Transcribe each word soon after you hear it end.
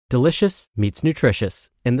Delicious meets nutritious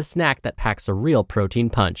in the snack that packs a real protein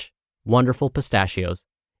punch. Wonderful Pistachios.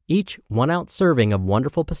 Each 1-ounce serving of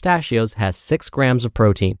Wonderful Pistachios has 6 grams of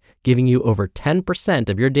protein, giving you over 10%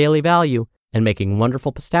 of your daily value and making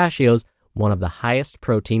Wonderful Pistachios one of the highest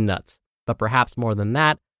protein nuts. But perhaps more than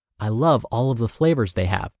that, I love all of the flavors they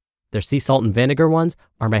have. Their sea salt and vinegar ones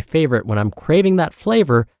are my favorite when I'm craving that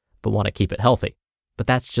flavor but want to keep it healthy. But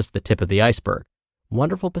that's just the tip of the iceberg.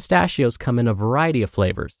 Wonderful Pistachios come in a variety of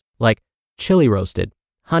flavors, like chili roasted,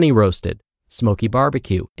 honey roasted, smoky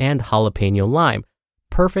barbecue, and jalapeno lime,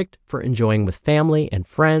 perfect for enjoying with family and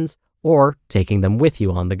friends or taking them with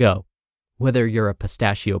you on the go. Whether you're a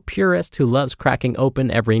pistachio purist who loves cracking open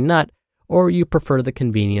every nut, or you prefer the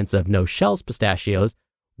convenience of no-shells pistachios,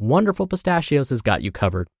 Wonderful Pistachios has got you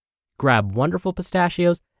covered. Grab Wonderful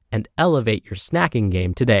Pistachios and elevate your snacking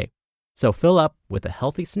game today. So fill up with a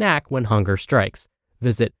healthy snack when hunger strikes.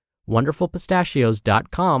 Visit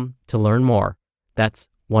wonderfulpistachios.com to learn more. That's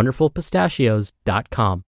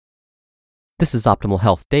wonderfulpistachios.com. This is Optimal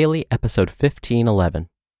Health Daily, episode 1511.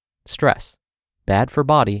 Stress, Bad for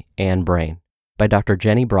Body and Brain, by Dr.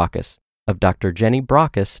 Jenny Brockis of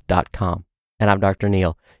drjennybrockis.com. And I'm Dr.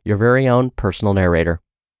 Neil, your very own personal narrator.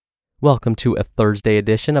 Welcome to a Thursday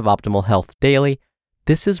edition of Optimal Health Daily.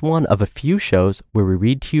 This is one of a few shows where we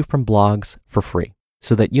read to you from blogs for free,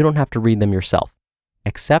 so that you don't have to read them yourself.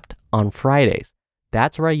 Except on Fridays.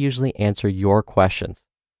 That's where I usually answer your questions.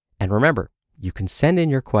 And remember, you can send in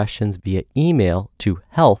your questions via email to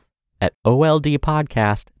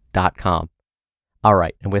health@oldpodcast.com. All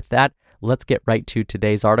right, and with that, let's get right to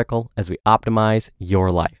today's article as we optimize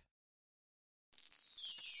your life.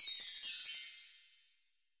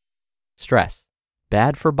 Stress,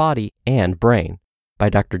 Bad for Body and Brain, by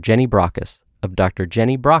Dr. Jenny Brockis of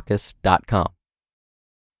drjennybrockis.com.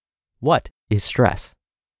 What is stress?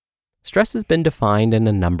 Stress has been defined in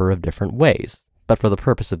a number of different ways, but for the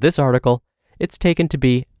purpose of this article, it's taken to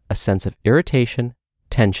be a sense of irritation,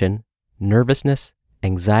 tension, nervousness,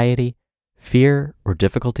 anxiety, fear, or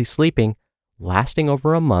difficulty sleeping lasting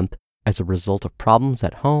over a month as a result of problems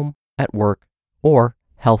at home, at work, or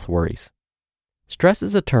health worries. Stress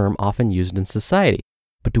is a term often used in society,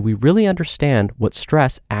 but do we really understand what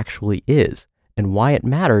stress actually is and why it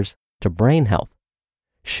matters to brain health?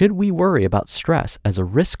 Should we worry about stress as a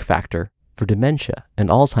risk factor for dementia and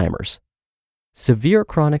Alzheimer's? Severe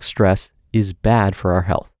chronic stress is bad for our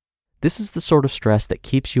health. This is the sort of stress that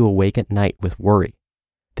keeps you awake at night with worry.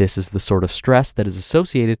 This is the sort of stress that is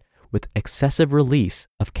associated with excessive release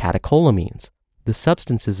of catecholamines, the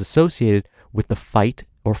substances associated with the fight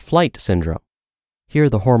or flight syndrome. Here,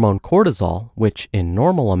 the hormone cortisol, which in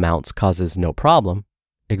normal amounts causes no problem,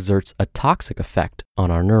 exerts a toxic effect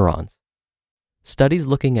on our neurons. Studies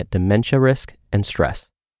looking at dementia risk and stress.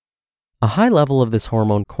 A high level of this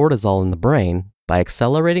hormone cortisol in the brain, by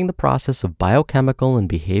accelerating the process of biochemical and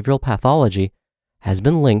behavioral pathology, has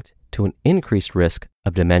been linked to an increased risk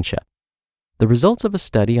of dementia. The results of a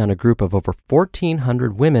study on a group of over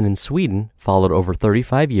 1,400 women in Sweden, followed over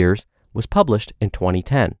 35 years, was published in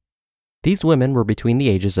 2010. These women were between the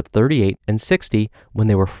ages of 38 and 60 when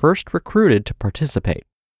they were first recruited to participate.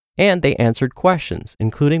 And they answered questions,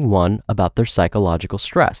 including one about their psychological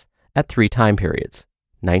stress at 3 time periods,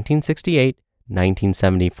 1968,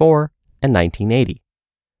 1974, and 1980.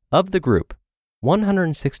 Of the group,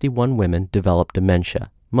 161 women developed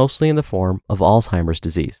dementia, mostly in the form of Alzheimer's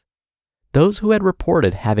disease. Those who had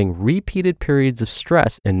reported having repeated periods of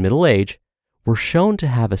stress in middle age were shown to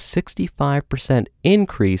have a 65%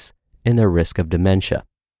 increase in their risk of dementia.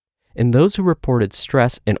 And those who reported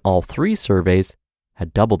stress in all 3 surveys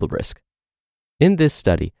had double the risk. In this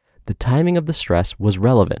study, the timing of the stress was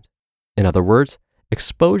relevant. In other words,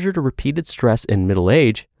 exposure to repeated stress in middle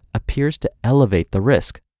age appears to elevate the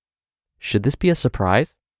risk. Should this be a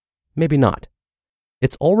surprise? Maybe not.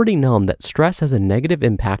 It's already known that stress has a negative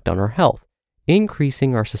impact on our health,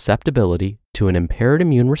 increasing our susceptibility to an impaired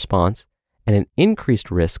immune response and an increased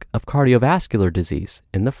risk of cardiovascular disease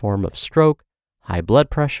in the form of stroke, high blood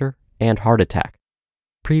pressure, and heart attack.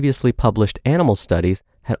 Previously published animal studies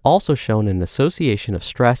had also shown an association of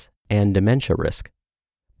stress and dementia risk.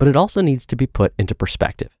 But it also needs to be put into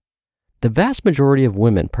perspective. The vast majority of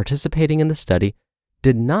women participating in the study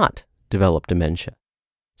did not develop dementia.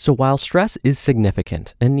 So while stress is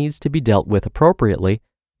significant and needs to be dealt with appropriately,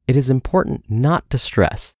 it is important not to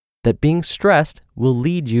stress that being stressed will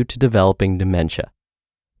lead you to developing dementia.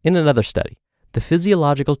 In another study, the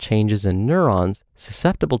physiological changes in neurons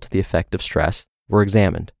susceptible to the effect of stress were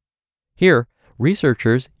examined. Here,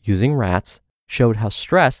 researchers using rats showed how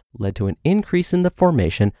stress led to an increase in the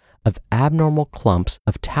formation of abnormal clumps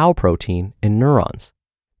of tau protein in neurons.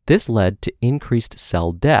 This led to increased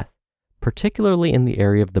cell death, particularly in the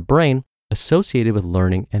area of the brain associated with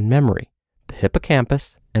learning and memory, the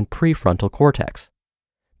hippocampus and prefrontal cortex.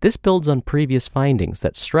 This builds on previous findings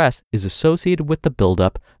that stress is associated with the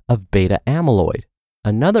buildup of beta amyloid,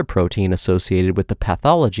 another protein associated with the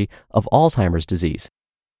pathology of Alzheimer's disease.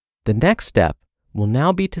 The next step will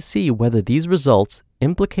now be to see whether these results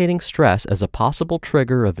implicating stress as a possible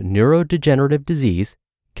trigger of neurodegenerative disease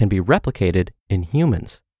can be replicated in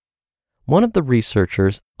humans. One of the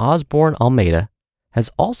researchers, Osborne Almeida, has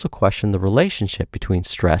also questioned the relationship between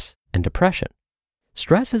stress and depression.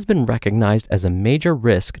 Stress has been recognized as a major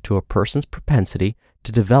risk to a person's propensity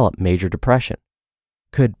to develop major depression.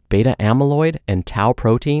 Could beta amyloid and tau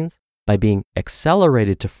proteins, by being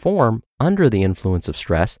accelerated to form under the influence of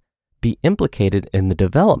stress, be implicated in the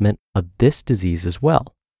development of this disease as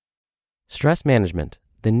well? Stress management,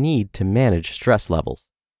 the need to manage stress levels.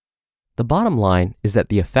 The bottom line is that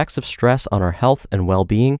the effects of stress on our health and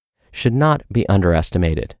well-being should not be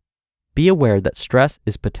underestimated. Be aware that stress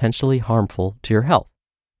is potentially harmful to your health,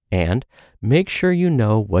 and make sure you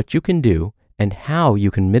know what you can do and how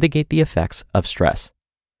you can mitigate the effects of stress.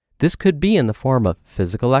 This could be in the form of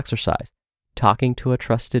physical exercise, talking to a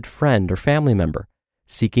trusted friend or family member,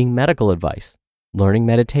 seeking medical advice, learning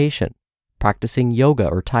meditation, practicing yoga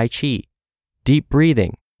or Tai Chi, deep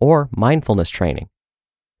breathing, or mindfulness training.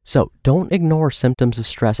 So don't ignore symptoms of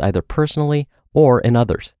stress either personally or in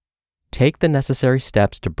others. Take the necessary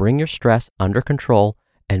steps to bring your stress under control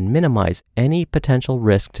and minimize any potential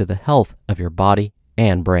risk to the health of your body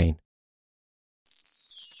and brain.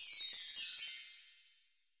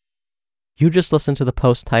 You just listened to the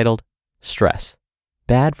post titled, Stress,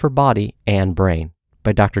 Bad for Body and Brain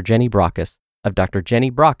by Dr. Jenny Brockis of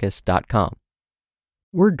drjennybrockis.com.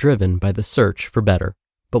 We're driven by the search for better,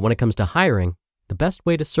 but when it comes to hiring, the best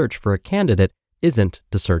way to search for a candidate isn't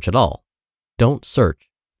to search at all. Don't search,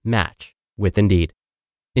 match with Indeed.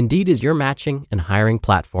 Indeed is your matching and hiring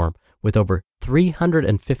platform with over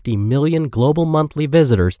 350 million global monthly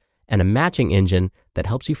visitors and a matching engine that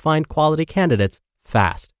helps you find quality candidates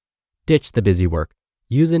fast. Ditch the busy work.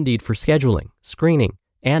 Use Indeed for scheduling, screening,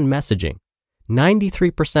 and messaging.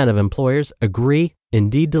 93% of employers agree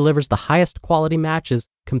Indeed delivers the highest quality matches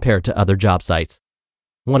compared to other job sites.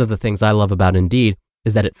 One of the things I love about Indeed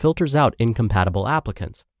is that it filters out incompatible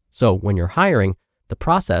applicants. So when you're hiring, the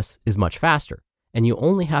process is much faster, and you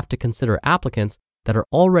only have to consider applicants that are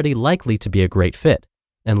already likely to be a great fit.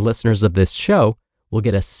 And listeners of this show will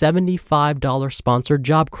get a $75 sponsored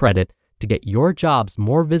job credit to get your jobs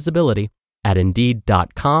more visibility at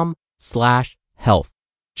Indeed.com/health.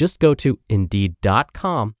 Just go to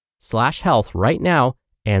Indeed.com/health right now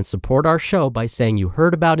and support our show by saying you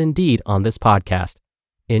heard about Indeed on this podcast.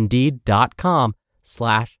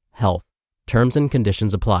 Indeed.com/health. Terms and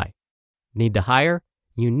conditions apply. Need to hire?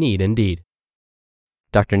 You need Indeed.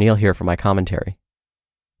 Dr. Neal here for my commentary.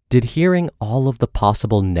 Did hearing all of the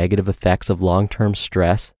possible negative effects of long-term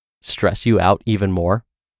stress you out even more?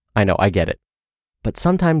 I know, I get it. But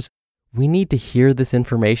sometimes we need to hear this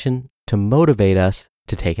information to motivate us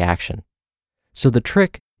to take action. So the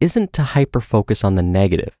trick isn't to hyper-focus on the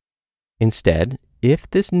negative. Instead, if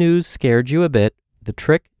this news scared you a bit, the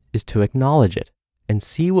trick is to acknowledge it and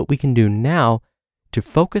see what we can do now to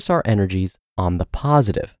focus our energies on the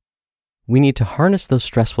positive. We need to harness those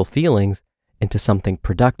stressful feelings into something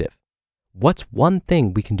productive. What's one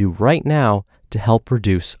thing we can do right now to help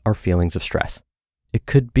reduce our feelings of stress? It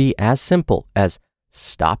could be as simple as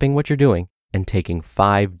stopping what you're doing and taking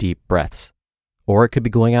 5 deep breaths. Or it could be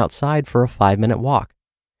going outside for a 5-minute walk.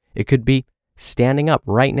 It could be standing up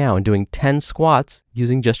right now and doing 10 squats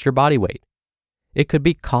using just your body weight. It could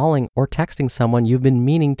be calling or texting someone you've been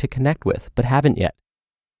meaning to connect with but haven't yet.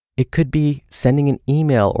 It could be sending an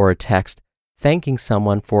email or a text thanking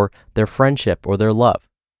someone for their friendship or their love.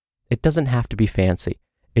 It doesn't have to be fancy.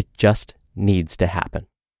 It just needs to happen.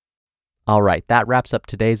 All right, that wraps up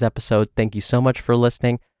today's episode. Thank you so much for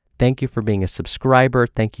listening. Thank you for being a subscriber.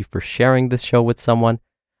 Thank you for sharing this show with someone.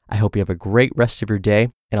 I hope you have a great rest of your day,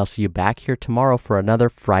 and I'll see you back here tomorrow for another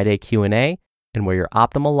Friday Q&A and where your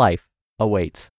optimal life awaits.